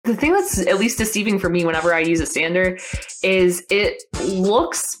The thing that's at least deceiving for me whenever I use a sander is it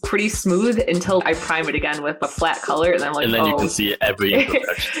looks pretty smooth until I prime it again with a flat color, and I'm like, and then you can see every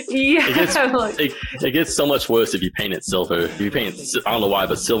imperfection. Yeah. It gets so much worse if you paint it silver. If you paint, I don't know why,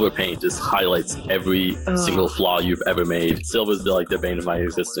 but silver paint just highlights every single flaw you've ever made. Silver's like the bane of my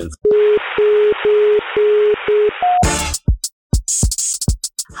existence.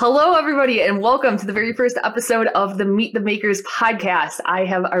 Hello, everybody, and welcome to the very first episode of the Meet the Makers podcast. I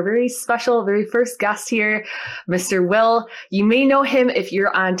have our very special, very first guest here, Mr. Will. You may know him if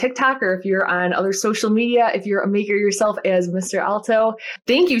you're on TikTok or if you're on other social media, if you're a maker yourself as Mr. Alto.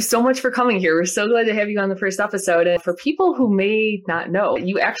 Thank you so much for coming here. We're so glad to have you on the first episode. And for people who may not know,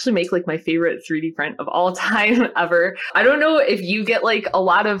 you actually make like my favorite 3D print of all time ever. I don't know if you get like a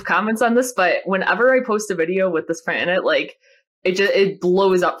lot of comments on this, but whenever I post a video with this print in it, like, it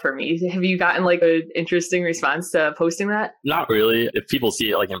blows up for me. Have you gotten like an interesting response to posting that? Not really. If people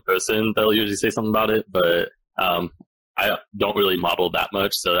see it like in person, they'll usually say something about it, but I don't really model that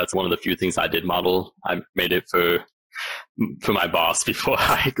much. So that's one of the few things I did model. I made it for my boss before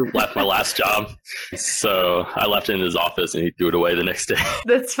I left my last job. So I left it in his office and he threw it away the next day.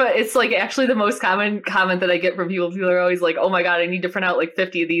 That's fun. It's like actually the most common comment that I get from people. People are always like, oh my God, I need to print out like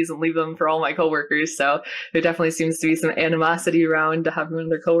 50 of these and leave them for all my coworkers. So there definitely seems to be some animosity around having one of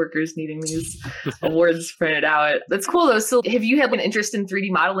their coworkers needing these awards printed out. That's cool though. So have you had an interest in 3D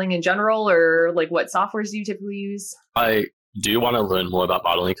modeling in general, or like what softwares do you typically use? I do want to learn more about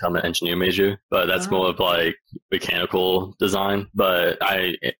modeling. I'm an engineer major, but that's more of like mechanical design. But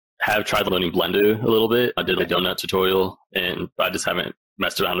I have tried learning Blender a little bit. I did a donut tutorial, and I just haven't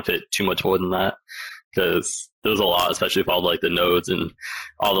messed around with it too much more than that because there's a lot, especially with all like the nodes and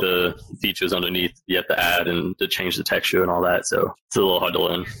all the features underneath you have to add and to change the texture and all that. So it's a little hard to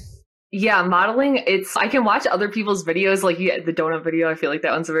learn. Yeah, modeling, I can watch other people's videos, like the donut video, I feel like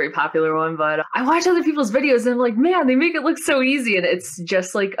that one's a very popular one, but I watch other people's videos and I'm like, man, they make it look so easy, and it's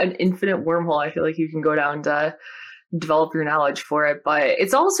just like an infinite wormhole. I feel like you can go down to develop your knowledge for it, but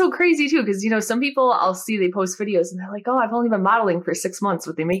it's also crazy too, because, you know, some people I'll see, they post videos and they're like, oh, I've only been modeling for 6 months,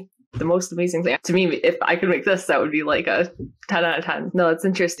 but they make the most amazing thing. To me, if I could make this, that would be like a 10 out of 10. No, that's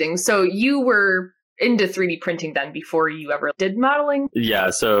interesting. So you were into 3D printing then before you ever did modeling?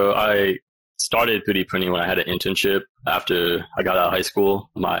 Yeah, so I started 3D printing when I had an internship after I got out of high school.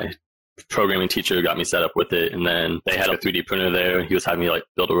 My programming teacher got me set up with it, and then they had a 3D printer there. He was having me like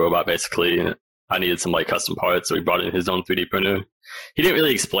build a robot basically, and I needed some like custom parts, so he brought in his own 3D printer. He didn't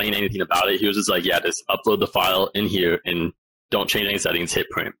really explain anything about it. He was just like, yeah, just upload the file in here and don't change any settings, hit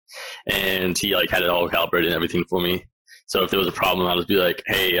print. And he like had it all calibrated and everything for me. So if there was a problem, I'd just be like,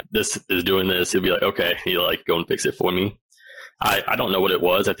 hey, this is doing this. He'd be like, okay. He'd like go and fix it for me. I don't know what it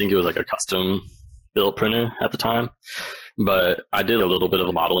was. I think it was like a custom built printer at the time. But I did a little bit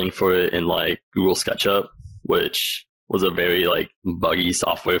of modeling for it in like Google SketchUp, which was a very like buggy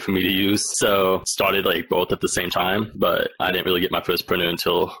software for me to use. So started like both at the same time, but I didn't really get my first printer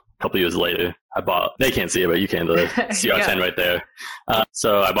until a couple years later. They can't see it, but you can, the CR10 right there.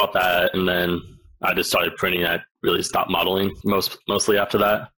 So I bought that, and then I just started printing. I really stopped modeling mostly after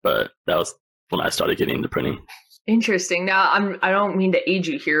that, but that was when I started getting into printing. Interesting. Now, I don't mean to age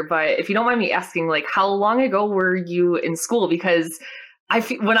you here, but if you don't mind me asking, like, how long ago were you in school? Because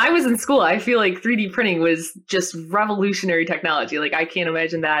when I was in school, I feel like 3D printing was just revolutionary technology. Like, I can't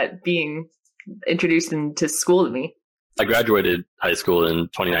imagine that being introduced into school to me. I graduated high school in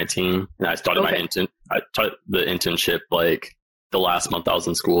 2019, and I started I started the internship like the last month I was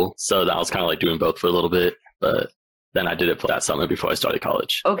in school. So that was kind of like doing both for a little bit, but then I did it for that summer before I started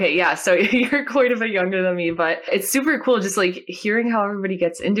college. Okay, yeah. So you're quite a bit younger than me, but it's super cool just like hearing how everybody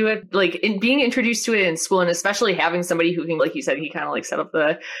gets into it, like being introduced to it in school, and especially having somebody who can, like you said, he kind of like set up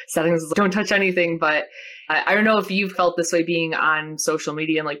the settings, don't touch anything. But I don't know if you've felt this way being on social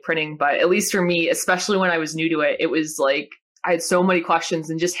media and like printing, but at least for me, especially when I was new to it, it was like I had so many questions,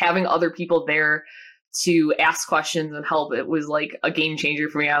 and just having other people there to ask questions and help, it was like a game changer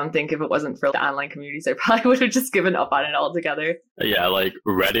for me. I don't think if it wasn't for the online communities, I probably would have just given up on it altogether. Yeah, like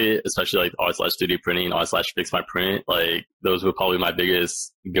Reddit, especially like r/3D printing, r/fix my print, like those were probably my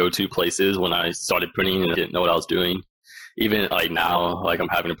biggest go-to places when I started printing and didn't know what I was doing. Even like now, like I'm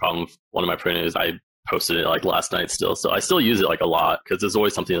having a problem with one of my printers. I posted it like last night still, so I still use it like a lot because there's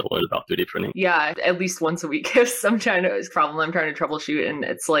always something to learn about 3D printing. Yeah, at least once a week if I'm trying to troubleshoot, and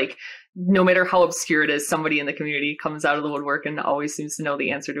it's like no matter how obscure it is, somebody in the community comes out of the woodwork and always seems to know the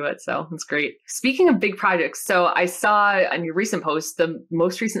answer to it. So it's great. Speaking of big projects, so I saw on your recent post, the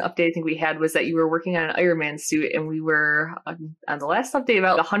most recent update I think we had was that you were working on an Iron Man suit, and we were on the last update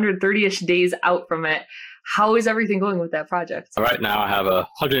about 130-ish days out from it. How is everything going with that project? Right now, I have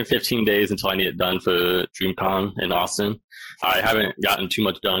 115 days until I need it done for DreamCon in Austin. I haven't gotten too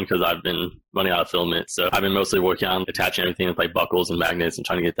much done because I've been running out of filament. So I've been mostly working on attaching everything with like buckles and magnets and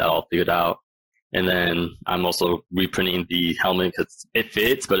trying to get that all figured out. And then I'm also reprinting the helmet because it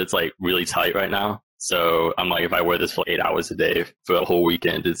fits, but it's like really tight right now. So I'm like, if I wear this for 8 hours a day for a whole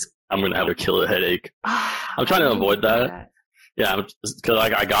weekend, I'm going to have a killer headache. I'm trying to avoid that. Yeah, because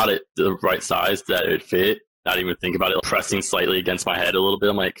like I got it the right size that it fit. Not even think about it pressing slightly against my head a little bit.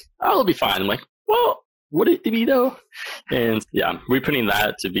 I'm like, oh, it'll be fine. I'm like, well, would it be though? And yeah, I'm reprinting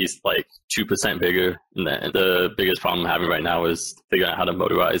that to be like 2% bigger. And then the biggest problem I'm having right now is figuring out how to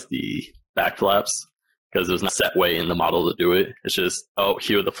motorize the back flaps because there's no set way in the model to do it. It's just, oh,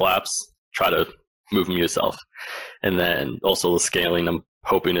 here are the flaps. Try to move them yourself. And then also the scaling, I'm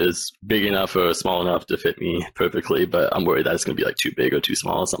hoping is big enough or small enough to fit me perfectly, but I'm worried that it's going to be like too big or too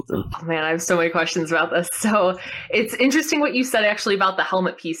small or something. Oh man, I have so many questions about this. So it's interesting what you said actually about the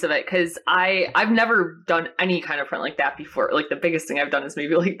helmet piece of it, because I've never done any kind of print like that before. Like the biggest thing I've done is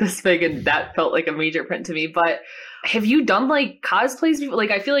maybe like this big, and that felt like a major print to me. But have you done like cosplays before? Like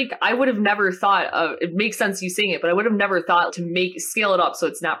I feel like I would have never thought of, it makes sense you saying it, but I would have never thought to scale it up so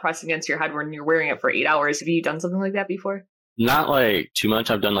it's not pressed against your head when you're wearing it for 8 hours. Have you done something like that before? Not like too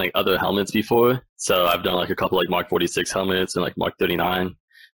much. I've done like other helmets before. So I've done like a couple like Mark 46 helmets and like Mark 39.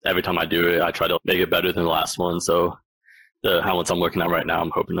 Every time I do it, I try to make it better than the last one. So the helmets I'm working on right now,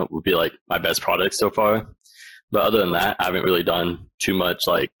 I'm hoping it would be like my best product so far. But other than that, I haven't really done too much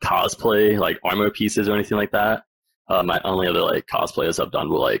like cosplay, like armor pieces or anything like that. My only other like cosplays I've done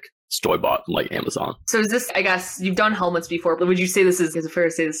were like store-bought from like Amazon. So is this, I guess you've done helmets before, but would you say is it fair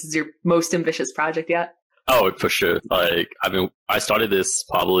to say this is your most ambitious project yet? Oh, for sure. Like I started this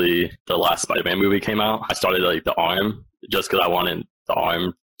probably the last Spider-Man movie came out. I started like the arm just because I wanted the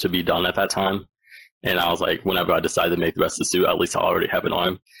arm to be done at that time. And I was like, whenever I decided to make the rest of the suit, at least I already have an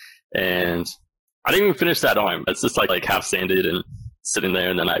arm. And I didn't even finish that arm. It's just like half sanded and sitting there.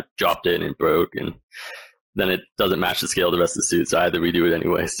 And then I dropped it and it broke. And then it doesn't match the scale of the rest of the suit. So I had to redo it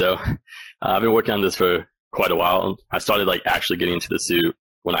anyway. So I've been working on this for quite a while. I started like actually getting into the suit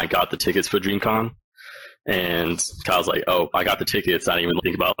when I got the tickets for DreamCon. And I was like, oh, I got the tickets. I didn't even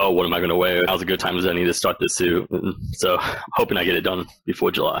think about, oh, what am I going to wear? Now's a good time as any to start this suit. And so I'm hoping I get it done before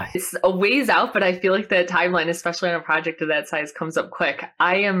July. It's a ways out, but I feel like the timeline, especially on a project of that size, comes up quick.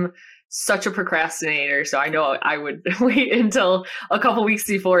 I am such a procrastinator, so I know I would wait until a couple weeks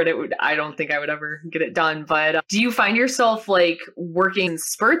before, and I don't think I would ever get it done. But do you find yourself like working in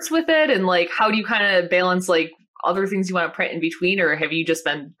spurts with it, and like how do you kind of balance like other things you want to print in between, or have you just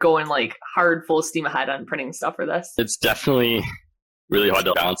been going like hard full steam ahead on printing stuff for this? It's definitely really hard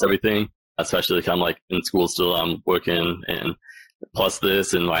to balance everything, especially if I'm like in school still, I'm working, and plus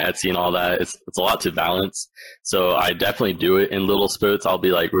this and my Etsy and all that. It's a lot to balance. So I definitely do it in little spurts. I'll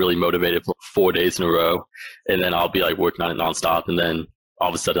be like really motivated for 4 days in a row, and then I'll be like working on it nonstop, and then all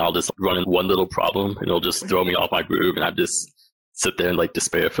of a sudden I'll just run in one little problem and it'll just throw me off my groove, and I just sit there and like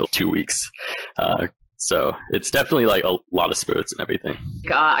despair for 2 weeks. So it's definitely like a lot of spirits and everything.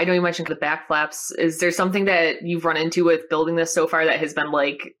 I know you mentioned the back flaps. Is there something that you've run into with building this so far that has been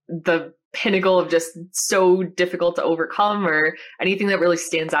like the pinnacle of just so difficult to overcome, or anything that really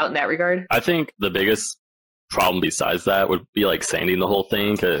stands out in that regard? I think the biggest problem besides that would be like sanding the whole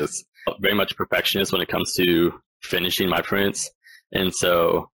thing, because I'm very much a perfectionist when it comes to finishing my prints. And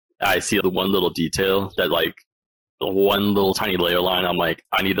so I see the one little detail that like one little tiny layer line, I'm like,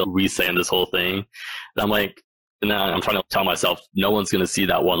 I need to resand this whole thing. And I'm like, and then I'm trying to tell myself, no one's going to see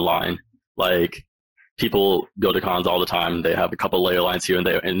that one line. Like, people go to cons all the time. They have a couple layer lines here and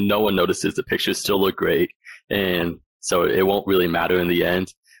there, and no one notices. The pictures still look great. And so it won't really matter in the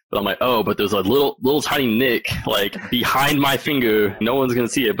end. But I'm like, oh, but there's a little tiny nick, like, behind my finger. No one's going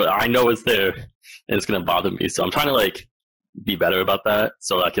to see it, but I know it's there, and it's going to bother me. So I'm trying to, like, be better about that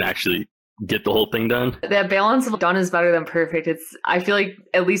so I can actually get the whole thing done. That balance of done is better than perfect. I feel like,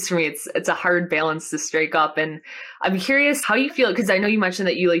 at least for me, it's a hard balance to strike up. And I'm curious how you feel, because I know you mentioned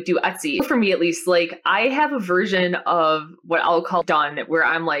that you like do Etsy. For me, at least, like I have a version of what I'll call done, where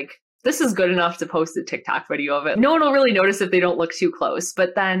I'm like, this is good enough to post a TikTok video of it. No one will really notice if they don't look too close.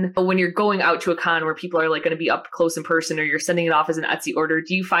 But then when you're going out to a con where people are like going to be up close in person, or you're sending it off as an Etsy order,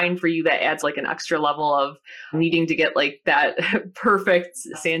 do you find for you that adds like an extra level of needing to get like that perfect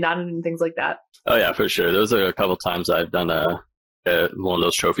sand on it and things like that? Oh yeah, for sure. Those are a couple times I've done one of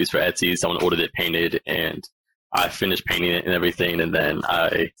those trophies for Etsy. Someone ordered it painted, and I finished painting it and everything. And then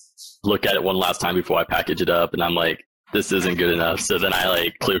I look at it one last time before I package it up, and I'm like, this isn't good enough. So then I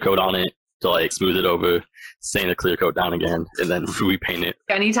like clear coat on it, to like smooth it over, sand the clear coat down again, and then repaint it.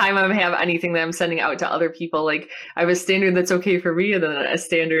 Anytime I have anything that I'm sending out to other people, like I have a standard that's okay for me, and then a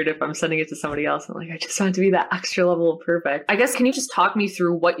standard if I'm sending it to somebody else. I'm like, I just want it to be that extra level of perfect. I guess, can you just talk me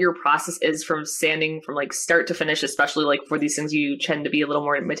through what your process is from sanding from like start to finish, especially like for these things you tend to be a little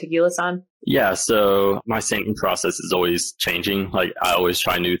more meticulous on? Yeah, so my sanding process is always changing. Like I always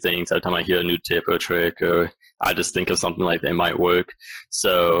try new things every time I hear a new tip or trick, or I just think of something like they might work.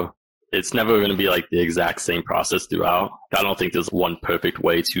 So it's never going to be like the exact same process throughout. I don't think there's one perfect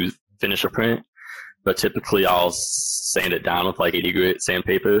way to finish a print, but typically I'll sand it down with like 80 grit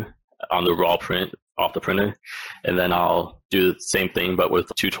sandpaper on the raw print off the printer. And then I'll do the same thing, but with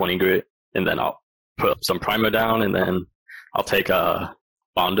 220 grit. And then I'll put some primer down, and then I'll take a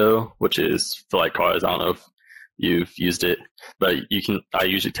Bondo, which is for like cars. I don't know if you've used it, but I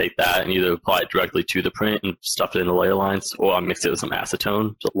usually take that and either apply it directly to the print and stuff it in the layer lines, or I mix it with some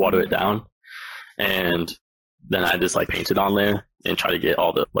acetone to water it down. And then I just like paint it on there and try to get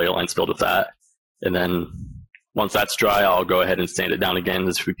all the layer lines filled with that. And then once that's dry, I'll go ahead and sand it down again.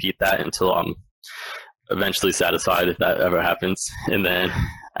 Just repeat that until I'm eventually satisfied, if that ever happens. And then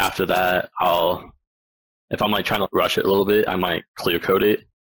after that, if I'm like trying to rush it a little bit, I might clear coat it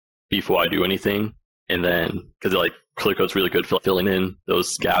before I do anything. And then, because like clear coat's really good for filling in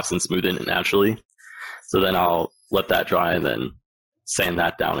those gaps and smoothing it naturally. So then I'll let that dry and then sand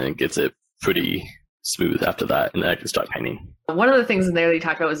that down, and it gets it pretty smooth after that. And then I can start painting. One of the things in there that you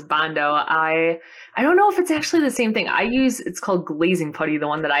talked about was Bondo. I don't know if it's actually the same thing. It's called glazing putty, the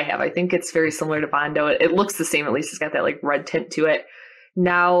one that I have. I think it's very similar to Bondo. It looks the same, at least it's got that like red tint to it.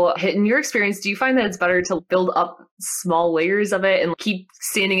 Now, in your experience, do you find that it's better to build up small layers of it and keep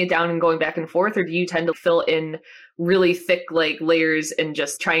sanding it down and going back and forth? Or do you tend to fill in really thick like layers and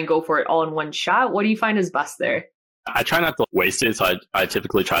just try and go for it all in one shot? What do you find is best there? I try not to waste it, so I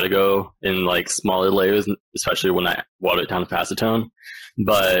typically try to go in like smaller layers, especially when I water it down with acetone.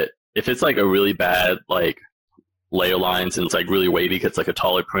 But if it's like a really bad like layer lines and it's like really wavy because it's like a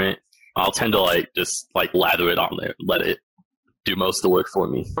taller print, I'll tend to like just like lather it on there, let it do most of the work for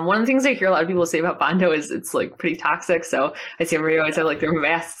me. One of the things I hear a lot of people say about Bondo is it's like pretty toxic. So I see everybody always have like their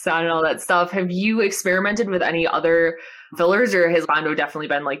masks on and all that stuff. Have you experimented with any other fillers, or has Bondo definitely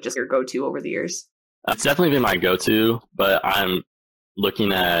been like just your go-to over the years? It's definitely been my go-to, but I'm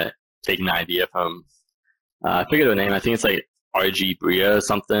looking at taking an idea from, I forget her name. I think it's like RG Bria or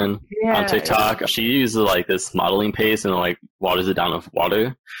something on TikTok. She uses like this modeling paste and like waters it down with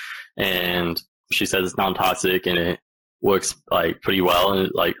water. And she says it's non-toxic and it works like pretty well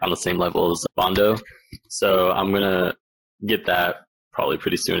and like on the same level as Bondo. So I'm going to get that probably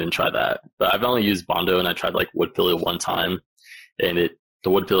pretty soon and try that. But I've only used Bondo, and I tried like wood filler one time, and the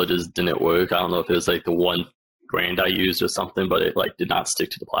wood filler just didn't work. I don't know if it was like the one brand I used or something, but it like did not stick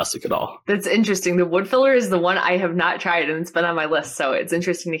to the plastic at all. That's interesting. The wood filler is the one I have not tried, and it's been on my list. So it's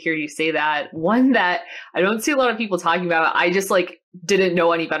interesting to hear you say that. One that I don't see a lot of people talking about. I just like didn't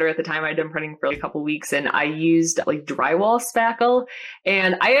know any better at the time. I'd been printing for like a couple weeks, and I used like drywall spackle,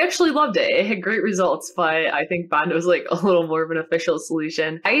 and I actually loved it. It had great results, but I think Bondo is like a little more of an official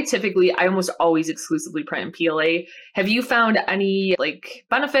solution. I almost always exclusively print in PLA. Have you found any like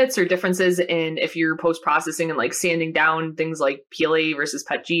benefits or differences in if you're post-processing and like sanding down things like PLA versus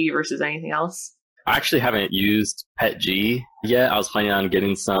PETG versus anything else? I actually haven't used PETG yet. I was planning on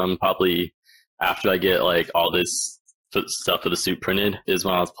getting some probably after I get like all this stuff for the suit printed, is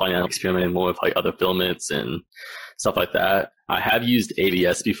when I was planning on experimenting more with like other filaments and stuff like that. I have used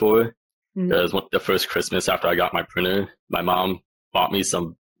ABS before. Because the first Christmas after I got my printer, my mom bought me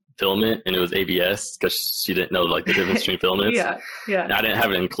some filament, and it was ABS because she didn't know like the difference between filaments. Yeah. And I didn't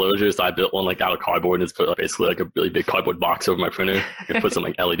have an enclosure, so I built one like out of cardboard and just put like, basically like a really big cardboard box over my printer and put some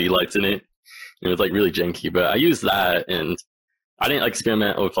like LED lights in it. And it was like really janky, but I used that, and I didn't like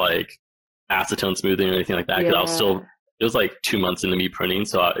experiment with like acetone smoothing or anything like that because it was like 2 months into me printing,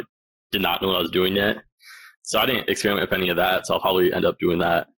 so I did not know what I was doing yet. So I didn't experiment with any of that, so I'll probably end up doing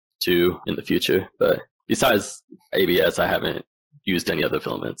that too in the future. But besides ABS, I haven't used any other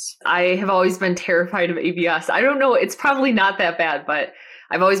filaments. I have always been terrified of ABS. I don't know, it's probably not that bad, but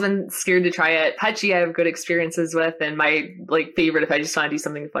I've always been scared to try it. PETG I have good experiences with, and my like favorite if I just want to do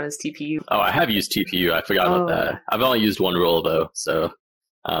something fun is TPU. Oh, I have used TPU. I forgot about that. I've only used one roll though, so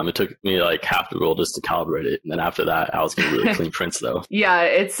it took me like half the roll just to calibrate it, and then after that, I was getting really clean prints though. Yeah,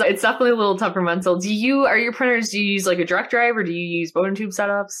 it's definitely a little temperamental. Do you use like a direct drive, or do you use Bowden tube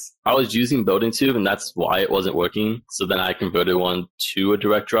setups? I was using Bowden tube, and that's why it wasn't working. So then I converted one to a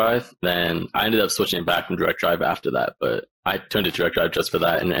direct drive. Then I ended up switching it back from direct drive after that. But I turned to direct drive just for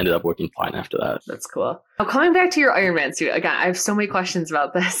that and ended up working fine after that. That's cool. Now, coming back to your Iron Man suit, again, I have so many questions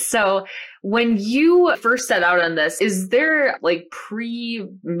about this. So when you first set out on this, is there like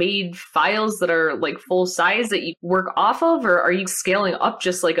pre-made files that are like full size that you work off of, or are you scaling up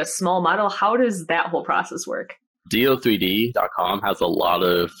just like a small model? How does that whole process work? do3d.com has a lot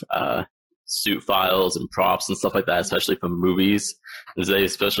of suit files and props and stuff like that, especially from movies. They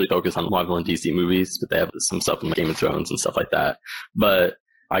especially focus on Marvel and DC movies, but they have some stuff from Game of Thrones and stuff like that. But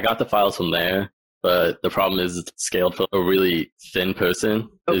I got the files from there, but the problem is it's scaled for a really thin person,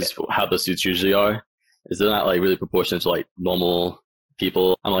 is how the suits usually are. Is they're not like really proportionate to like normal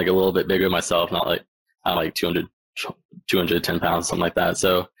people. I'm like a little bit bigger myself, not like I'm like 210 pounds, something like that.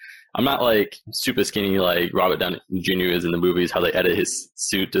 So I'm not like super skinny like Robert Downey Jr. is in the movies, how they edit his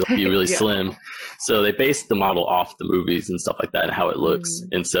suit to be really slim. So they based the model off the movies and stuff like that and how it looks.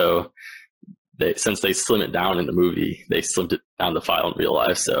 And so since they slim it down in the movie, they slimmed it down the file in real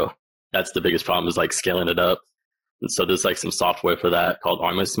life. So that's the biggest problem, is like scaling it up. And so there's like some software for that called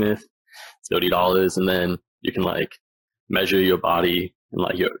ArmorSmith. It's $30. And then you can like measure your body and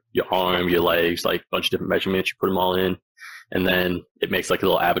like your arm, your legs, like a bunch of different measurements. You put them all in. And then it makes like a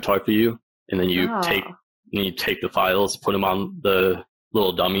little avatar for you. And then you take the files, put them on the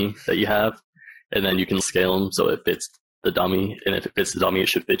little dummy that you have. And then you can scale them so it fits the dummy. And if it fits the dummy, it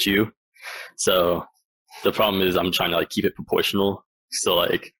should fit you. So the problem is I'm trying to like keep it proportional. So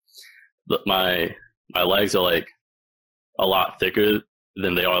like my legs are like a lot thicker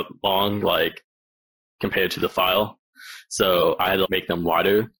than they are long, like compared to the file. So I had to make them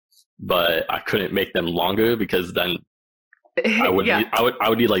wider, but I couldn't make them longer because then I would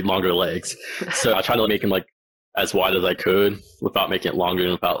need like longer legs. So I tried to make them like as wide as I could without making it longer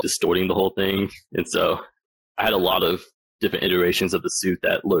and without distorting the whole thing. And so I had a lot of different iterations of the suit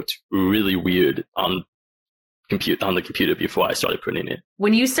that looked really weird on the computer before I started printing it.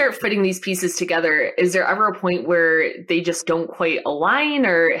 When you start fitting these pieces together, is there ever a point where they just don't quite align,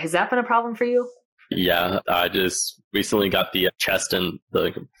 or has that been a problem for you? Yeah, I just recently got the chest and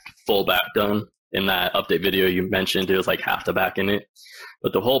the full back done. In that update video you mentioned, it was like half the back in it,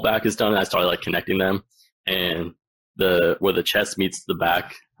 but the whole back is done. And I started like connecting them, and where the chest meets the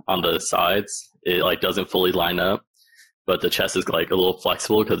back on the sides, it like doesn't fully line up, but the chest is like a little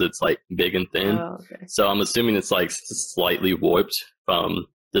flexible because it's like big and thin. So I'm assuming it's like slightly warped from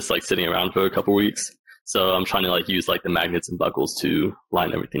just like sitting around for a couple weeks. So I'm trying to like use like the magnets and buckles to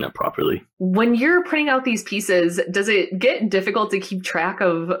line everything up properly. When you're printing out these pieces, does it get difficult to keep track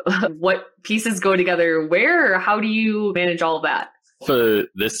of what pieces go together where, or how do you manage all of that? For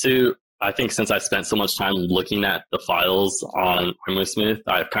this suit, I think since I spent so much time looking at the files on ArmorSmith,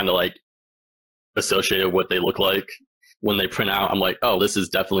 I've kind of like associated what they look like. When they print out, I'm like, oh, this is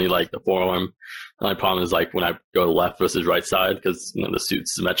definitely like the forearm. My problem is like when I go left versus right side, because the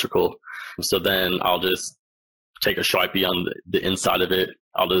suit's symmetrical. So then I'll just take a Sharpie on the inside of it.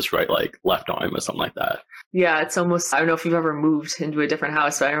 I'll just write like left arm or something like that. Yeah, it's almost, I don't know if you've ever moved into a different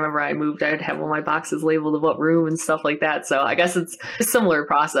house, but I remember I moved, I'd have all my boxes labeled of what room and stuff like that. So I guess it's a similar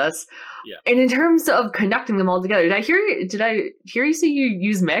process. Yeah. And in terms of connecting them all together, did I hear you say you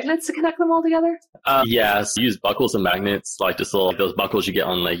use magnets to connect them all together? Yeah, so use buckles and magnets, like just little, like those buckles you get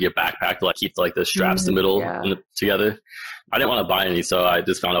on like your backpack to like keep like the straps in the middle together. I didn't want to buy any, so I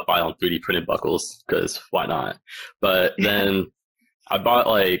just found a file on 3D printed buckles because why not? But then I bought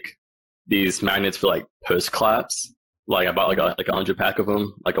like these magnets for like purse claps. Like I bought like a 100 pack of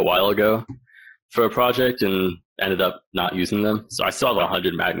them like a while ago for a project and ended up not using them. So I still have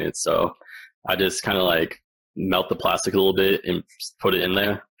 100 magnets. So I just kind of like melt the plastic a little bit and put it in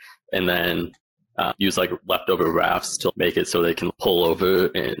there, and then use like leftover rafts to make it so they can pull over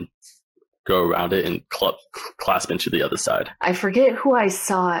and go around it and clasp into the other side. I forget who I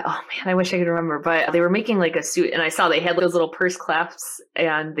saw. Oh man, I wish I could remember, but they were making like a suit and I saw they had those little purse clasps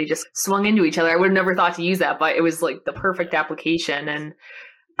and they just swung into each other. I would have never thought to use that, but it was like the perfect application. And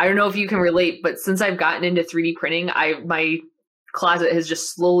I don't know if you can relate, but since I've gotten into 3D printing, my closet has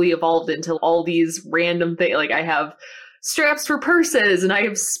just slowly evolved into all these random things. Like I have straps for purses and I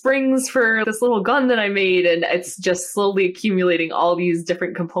have springs for this little gun that I made, and it's just slowly accumulating all these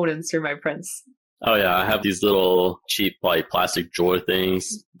different components for my prints. Oh yeah, I have these little cheap like plastic drawer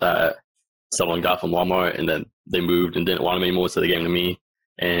things that someone got from Walmart, and then they moved and didn't want them anymore, so they gave them to me.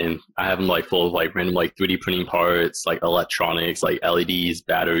 And I have them like full of like random like 3D printing parts, like electronics, like LEDs,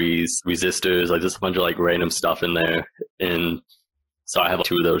 batteries, resistors, like just a bunch of like random stuff in there. And so I have like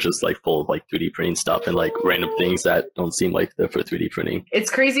 2 of those just like full of like 3D printing stuff and like random things that don't seem like they're for 3D printing. It's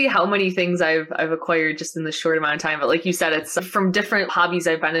crazy how many things I've acquired just in this short amount of time. But like you said, it's from different hobbies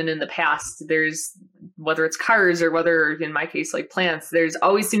I've been in the past. There's whether it's cars or whether in my case, like plants, there's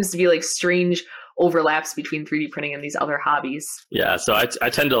always seems to be like strange overlaps between 3D printing and these other hobbies. Yeah. So I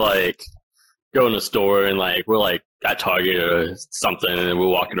tend to like go in a store and like we're like at Target or something and we're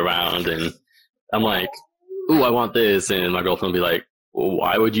walking around and I'm like, ooh, I want this. And my girlfriend will be like, well,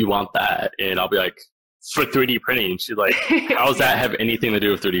 why would you want that? And I'll be like, it's for 3D printing. She's like, how does that have anything to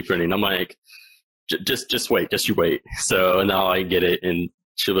do with 3D printing? I'm like, just wait, just you wait. So now I get it. And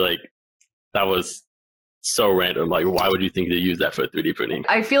she'll be like, that was so random. Like, why would you think to use that for 3D printing?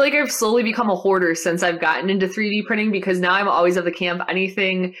 I feel like I've slowly become a hoarder since I've gotten into 3D printing because now I'm always at the camp.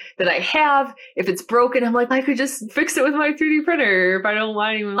 Anything that I have, if it's broken, I'm like, I could just fix it with my 3D printer. If I don't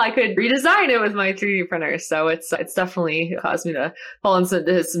want it, I could redesign it with my 3D printer. So it's definitely caused me to fall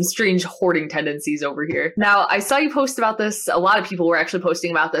into some strange hoarding tendencies over here. Now, I saw you post about this. A lot of people were actually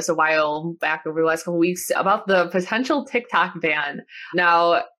posting about this a while back over the last couple of weeks about the potential TikTok ban.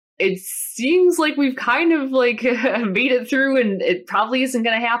 Now, it seems like we've kind of like made it through and it probably isn't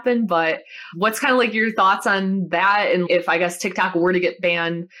going to happen, but what's kind of like your thoughts on that? And if I guess TikTok were to get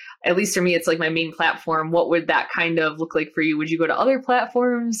banned, at least for me, it's like my main platform. What would that kind of look like for you? Would you go to other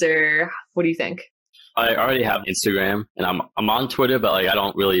platforms or what do you think? I already have Instagram and I'm on Twitter, but like I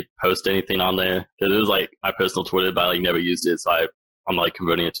don't really post anything on there because it was like my personal Twitter, but I like never used it. So I'm like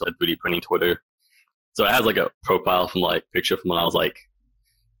converting it to like 3D printing Twitter. So it has like a profile from like picture from when I was like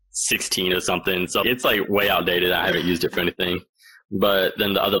 16 or something. So it's like way outdated. I haven't used it for anything. But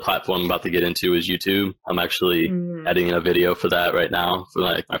then the other platform I'm about to get into is YouTube. I'm actually editing a video for that right now for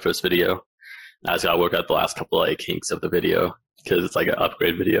like my first video. I just got to work out the last couple of like kinks of the video because it's like an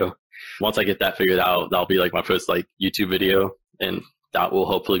upgrade video. Once I get that figured out, that'll be like my first like YouTube video. And that will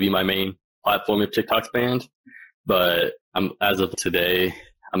hopefully be my main platform if TikTok's banned. But as of today,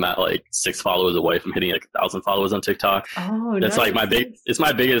 I'm at like 6 followers away from hitting like 1,000 followers on TikTok. Oh, that's nice. like it's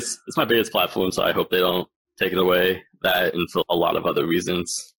my biggest platform. So I hope they don't take it away. That and for a lot of other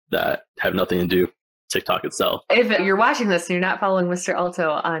reasons that have nothing to do with TikTok itself. If you're watching this and you're not following Mr. Alto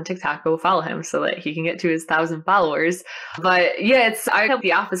on TikTok, go follow him so that he can get to his 1,000 followers. But yeah, I have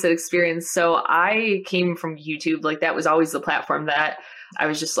the opposite experience. So I came from YouTube. Like that was always the platform that I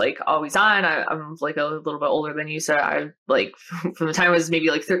was just like always on. I'm like a little bit older than you. So I like from the time I was maybe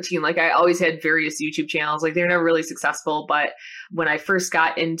like 13, like I always had various YouTube channels. Like they were never really successful. But when I first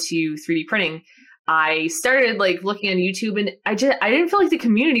got into 3D printing, I started like looking on YouTube and I didn't feel like the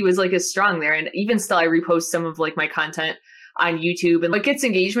community was like as strong there. And even still, I repost some of like my content on YouTube and like gets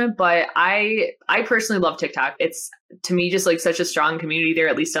engagement. But I personally love TikTok. It's to me just like such a strong community there,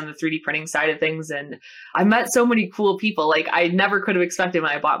 at least on the 3D printing side of things. And I met so many cool people. Like I never could have expected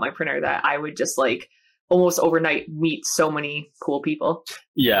when I bought my printer that I would just like almost overnight meet so many cool people.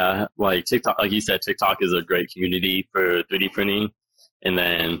 Yeah, like TikTok, like you said, TikTok is a great community for 3D printing. And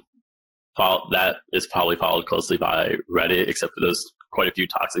then that is probably followed closely by Reddit, except for there's quite a few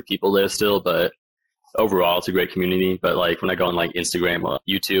toxic people there still. But overall, it's a great community. But like when I go on like Instagram or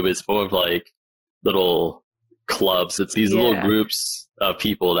YouTube, it's full of like little clubs. It's these little groups of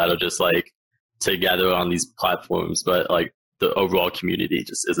people that are just like together on these platforms. But like the overall community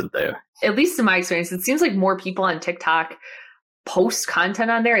just isn't there. At least in my experience, it seems like more people on TikTok post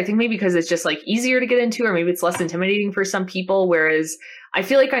content on there. I think maybe because it's just like easier to get into, or maybe it's less intimidating for some people. Whereas I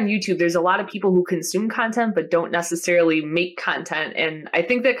feel like on YouTube, there's a lot of people who consume content, but don't necessarily make content. And I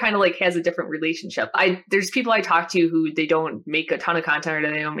think that kind of like has a different relationship. There's people I talk to who they don't make a ton of content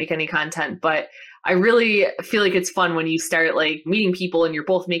or they don't make any content, but I really feel like it's fun when you start like meeting people and you're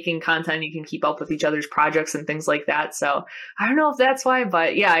both making content, you can keep up with each other's projects and things like that. So I don't know if that's why,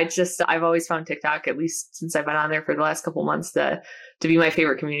 but yeah, I've always found TikTok, at least since I've been on there for the last couple months, to be my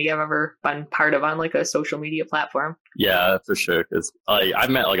favorite community I've ever been part of on like a social media platform. Yeah, for sure. Because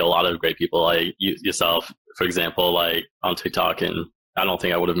I've met like a lot of great people, like yourself, for example, like on TikTok, and I don't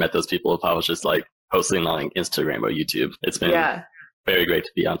think I would have met those people if I was just like posting on like Instagram or YouTube. It's been very great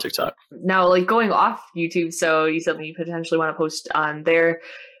to be on TikTok. Now, like going off YouTube, so you said you potentially want to post on there.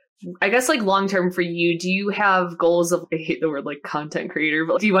 I guess like long term for you, do you have goals of, I hate the word like content creator,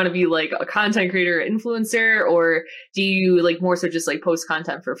 but do you want to be like a content creator influencer, or do you like more so just like post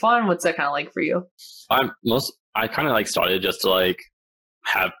content for fun? What's that kind of like for you? I kind of like started just to like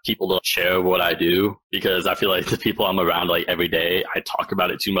have people to share what I do, because I feel like the people I'm around like every day, I talk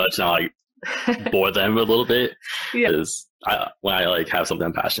about it too much and I like bore them a little bit. Because when I like have something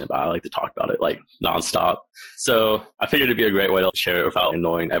I'm passionate about, I like to talk about it like nonstop. So I figured it'd be a great way to share it without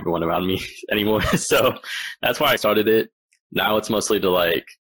annoying everyone around me anymore. So that's why I started it. Now it's mostly to like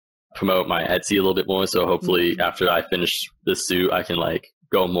promote my Etsy a little bit more. So hopefully after I finish this suit, I can like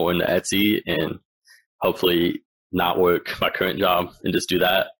go more into Etsy and hopefully not work my current job and just do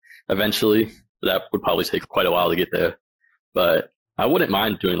that eventually. That would probably take quite a while to get there. But I wouldn't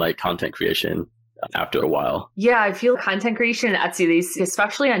mind doing like content creation after a while. Yeah, I feel content creation at Etsy,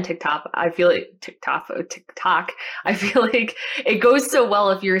 especially on TikTok, I feel like TikTok, I feel like it goes so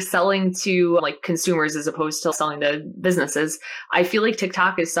well if you're selling to like consumers as opposed to selling to businesses. I feel like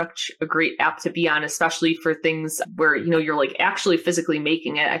TikTok is such a great app to be on, especially for things where, you're like actually physically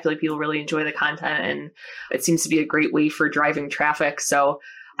making it. I feel like people really enjoy the content, and it seems to be a great way for driving traffic. So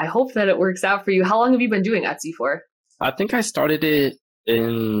I hope that it works out for you. How long have you been doing Etsy for? I think I started it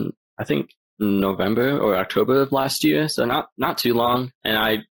in, November or October of last year, so not too long. And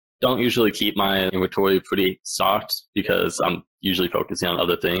I don't usually keep my inventory pretty stocked because I'm usually focusing on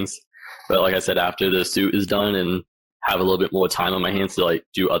other things. But like I said, after the suit is done and have a little bit more time on my hands to like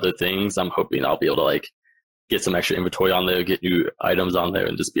do other things, I'm hoping I'll be able to like get some extra inventory on there, get new items on there,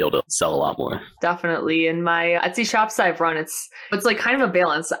 and just be able to sell a lot more. Definitely. In my Etsy shops I've run, it's like kind of a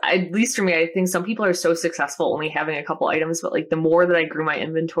balance. At least for me, I think some people are so successful only having a couple items, but like the more that I grew my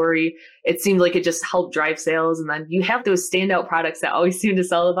inventory, it seemed like it just helped drive sales. And then you have those standout products that always seem to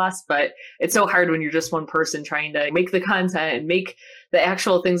sell the best, but it's so hard when you're just one person trying to make the content and make the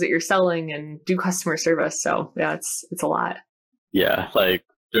actual things that you're selling and do customer service. So yeah, it's a lot. Yeah, like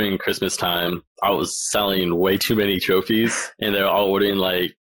during Christmas time, I was selling way too many trophies, and they're all ordering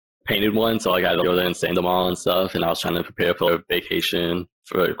like painted ones. So like, I had to go there and sand them all and stuff. And I was trying to prepare for a vacation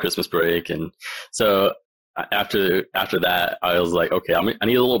for Christmas break. And so after that, I was like, okay, I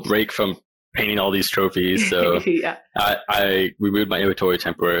need a little break from painting all these trophies. So yeah. I removed my inventory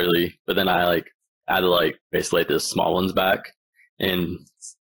temporarily, but then I like added like basically like the small ones back. And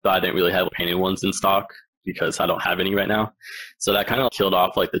I didn't really have painted ones in stock because I don't have any right now. So that kind of killed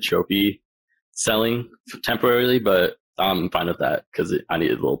off like the trophy selling temporarily, but I'm fine with that because I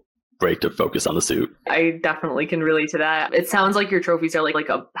needed a little break to focus on the suit. I definitely can relate to that. It sounds like your trophies are like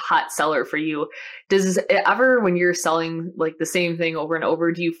a hot seller for you. Does it ever, when you're selling like the same thing over and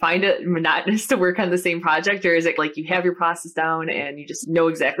over, do you find it monotonous to work on the same project, or is it like you have your process down and you just know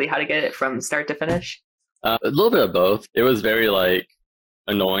exactly how to get it from start to finish? A little bit of both. It was very like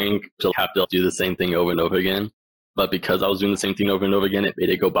annoying to have to do the same thing over and over again. But because I was doing the same thing over and over again, it made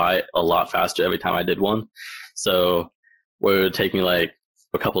it go by a lot faster every time I did one. So it would take me like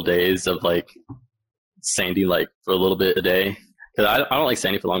a couple days of like sanding like for a little bit a day. Because I don't like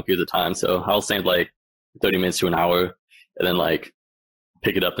sanding for long periods of time. So I'll sand like 30 minutes to an hour and then like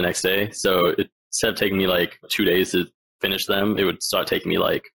pick it up the next day. So instead of taking me like 2 days to finish them, it would start taking me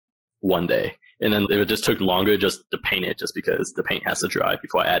like one day. And then it just took longer just to paint it, just because the paint has to dry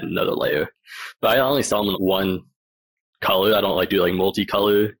before I add another layer. But I only sell them in one color. I don't like do like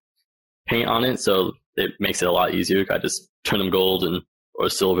multicolor paint on it, so it makes it a lot easier. I just turn them gold or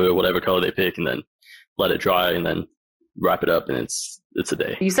silver or whatever color they pick, and then let it dry, and then wrap it up, and it's a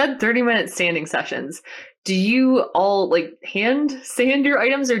day. You said 30-minute sanding sessions. Do you all like hand sand your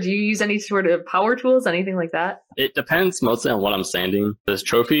items, or do you use any sort of power tools, anything like that? It depends mostly on what I'm sanding. There's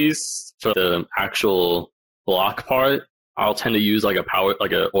trophies for the actual block part. I'll tend to use like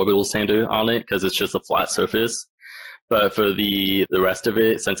a orbital sander on it because it's just a flat surface. But for the rest of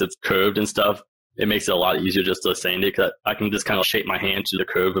it, since it's curved and stuff, it makes it a lot easier just to sand it. Cause I can just kind of shape my hand to the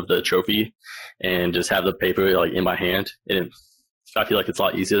curve of the trophy and just have the paper like in my hand. And I feel like it's a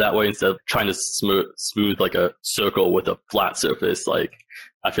lot easier that way instead of trying to smooth like a circle with a flat surface. Like,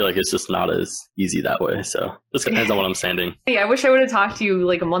 I feel like it's just not as easy that way. So this depends on what I'm sanding. Yeah, I wish I would have talked to you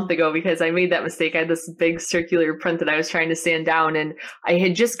like a month ago because I made that mistake. I had this big circular print that I was trying to sand down, and I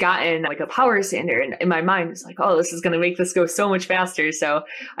had just gotten like a power sander, and in my mind it's like, oh, this is going to make this go so much faster. So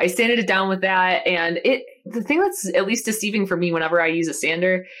I sanded it down with that, and the thing that's at least deceiving for me whenever I use a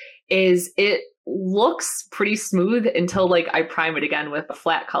sander is it looks pretty smooth until like I prime it again with a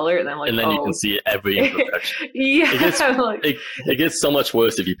flat color, and then like, you can see every imperfection. Yeah, it gets so much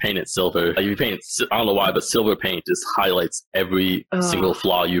worse if you paint it silver. Like, if you paint it, I don't know why, but silver paint just highlights every single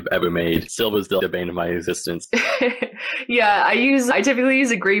flaw you've ever made. Silver's the bane of my existence. Yeah, I typically use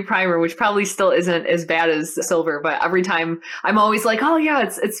a gray primer, which probably still isn't as bad as silver, but every time I'm always like, oh yeah,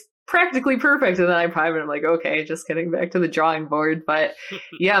 it's practically perfect, and then I prime it. I'm like, okay, just getting back to the drawing board. But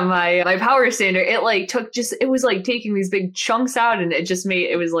yeah, my power sander, it was like taking these big chunks out, and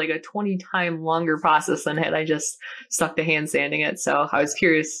it was like a 20 time longer process than had I just stuck to hand sanding it. So I was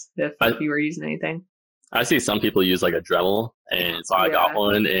curious if you were using anything. I see some people use like a Dremel, and so I got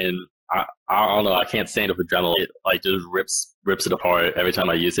one, and I don't know, I can't sand it with Dremel. It like just rips it apart every time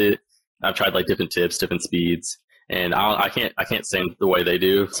I use it. I've tried like different tips, different speeds. And I can't sand the way they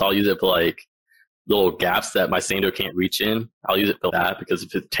do. So I'll use it for like little gaps that my sander can't reach in. I'll use it for that because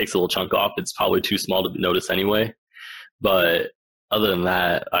if it takes a little chunk off, it's probably too small to notice anyway. But other than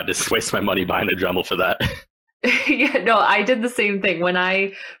that, I just waste my money buying a Dremel for that. Yeah, no, I did the same thing. When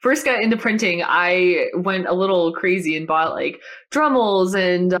I first got into printing, I went a little crazy and bought like Dremels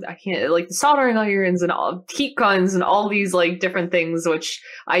and like the soldering irons and all heat guns and all these like different things, which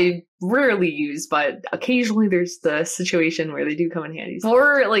I rarely use, but occasionally there's the situation where they do come in handy.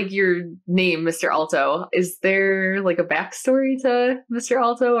 For like your name, Mr. Alto, is there like a backstory to Mr.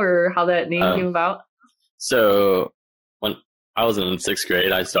 Alto or how that name came about? So when I was in 6th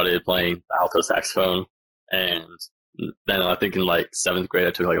grade, I started playing the alto saxophone. And then I think in like 7th grade,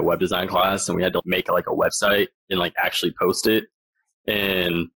 I took like a web design class and we had to make like a website and like actually post it.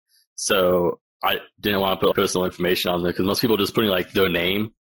 And so I didn't want to put personal information on there because most people just putting like their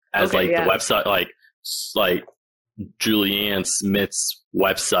name as the website, like Julianne Smith's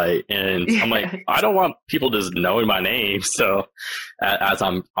website. And I'm like, I don't want people just knowing my name. So as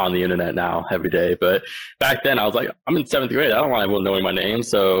I'm on the internet now every day, but back then I was like, I'm in 7th grade. I don't want everyone knowing my name.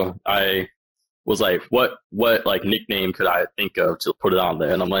 So I was like, what like nickname could I think of to put it on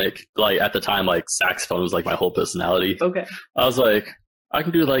there? And I'm like at the time, like saxophone was like my whole personality. Okay. I was like, I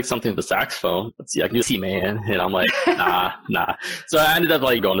can do like something with the saxophone. Let's see, I can do C-Man. And I'm like, nah. So I ended up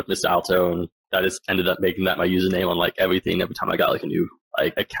like going with Mr. Alto, and I just ended up making that my username on like everything. Every time I got like a new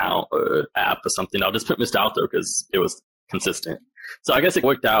like account or app or something, I'll just put Mr. Alto because it was consistent. So I guess it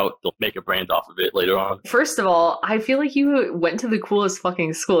worked out to make a brand off of it later on. First of all, I feel like you went to the coolest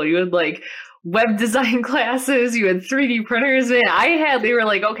fucking school. You had like web design classes, you had 3D printers, and they were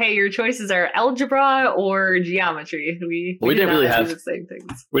like, okay, your choices are algebra or geometry. We didn't really have the same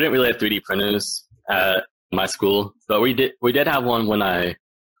things. We didn't really have 3D printers at my school, but we did have one when I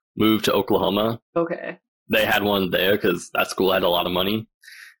moved to Oklahoma. Okay. They had one there because that school had a lot of money.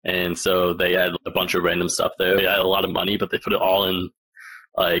 And so they had a bunch of random stuff there. They had a lot of money, but they put it all in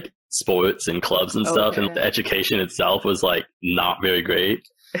like sports and clubs and stuff. And the education itself was like not very great.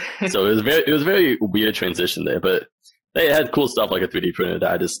 So it was very weird transition there, but they had cool stuff like a 3D printer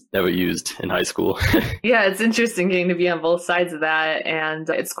that I just never used in high school. Yeah, it's interesting getting to be on both sides of that. And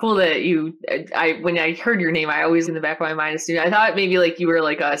it's cool that when I heard your name, I always in the back of my mind assumed, I thought maybe like you were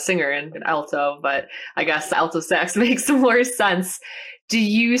like a singer in alto, but I guess alto sax makes more sense. Do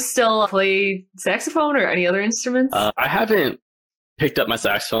you still play saxophone or any other instruments? I haven't picked up my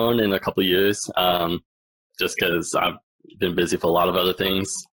saxophone in a couple of years, just because I've been busy for a lot of other things.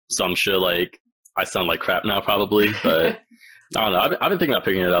 So I'm sure like I sound like crap now probably, but I don't know. I've been thinking about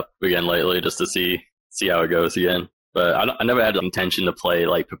picking it up again lately just to see how it goes again. But I never had the intention to play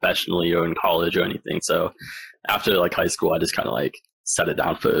like professionally or in college or anything. So after like high school, I just kind of like set it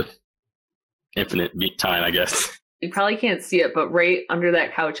down for infinite time, I guess. You probably can't see it, but right under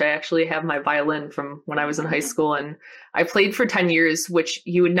that couch, I actually have my violin from when I was in high school. And I played for 10 years, which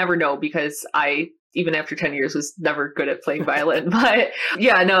you would never know because even after 10 years, was never good at playing violin. But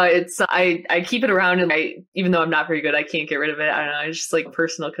yeah, no, I keep it around, and even though I'm not very good, I can't get rid of it. I don't know. It's just like a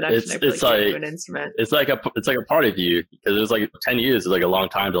personal connection. It's like an instrument. It's like a part of you, because it was like 10 years is like a long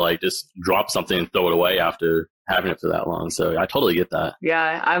time to like just drop something and throw it away after having it for that long. So I totally get that.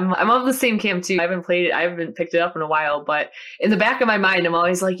 Yeah, I'm of the same camp too. I haven't picked it up in a while, but in the back of my mind, I'm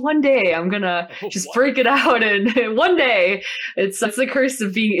always like, one day I'm gonna just break it out, and one day it's the curse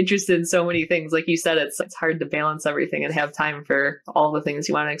of being interested in so many things. Like you said, it's hard to balance everything and have time for all the things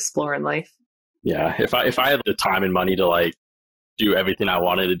you want to explore in life. Yeah, if I had the time and money to like do everything I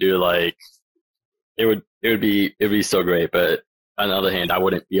wanted to do, like it would be so great, but on the other hand, I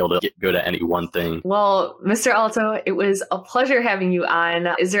wouldn't be able to get good at any one thing. Well, Mr. Alto, it was a pleasure having you on.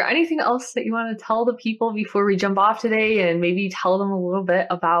 Is there anything else that you want to tell the people before we jump off today, and maybe tell them a little bit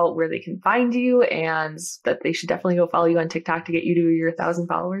about where they can find you and that they should definitely go follow you on TikTok to get you to your 1,000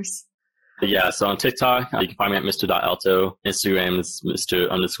 followers? Yeah, so on TikTok, you can find me at Mr.Alto. Instagram is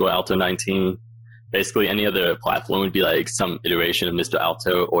Mr._Alto19. Basically, any other platform would be like some iteration of Mr.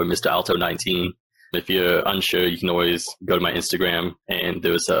 Alto or Mr. Alto19. If you're unsure, you can always go to my Instagram, and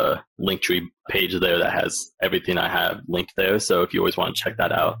there's a Linktree page there that has everything I have linked there. So if you always want to check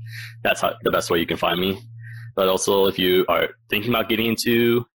that out, that's the best way you can find me. But also, if you are thinking about getting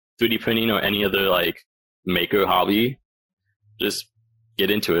into 3D printing or any other like maker hobby, just get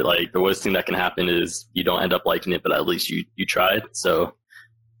into it. Like the worst thing that can happen is you don't end up liking it, but at least you tried. So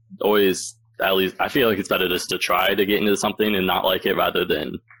always, at least I feel like it's better just to try to get into something and not like it rather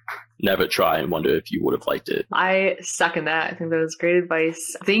than never try and wonder if you would have liked it. I second that. I think that was great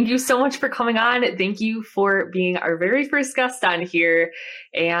advice. Thank you so much for coming on. Thank you for being our very first guest on here.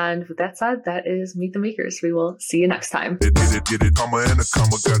 And with that said, that is Meet the Makers. We will see you next time. Get it, comma and a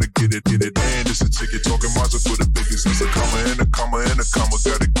comma, gotta get it. And it's a ticket talking Mazda for the biggest. It's a comma and a comma and a comma,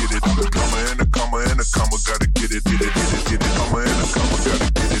 gotta get it. Comma and a comma and a comma, gotta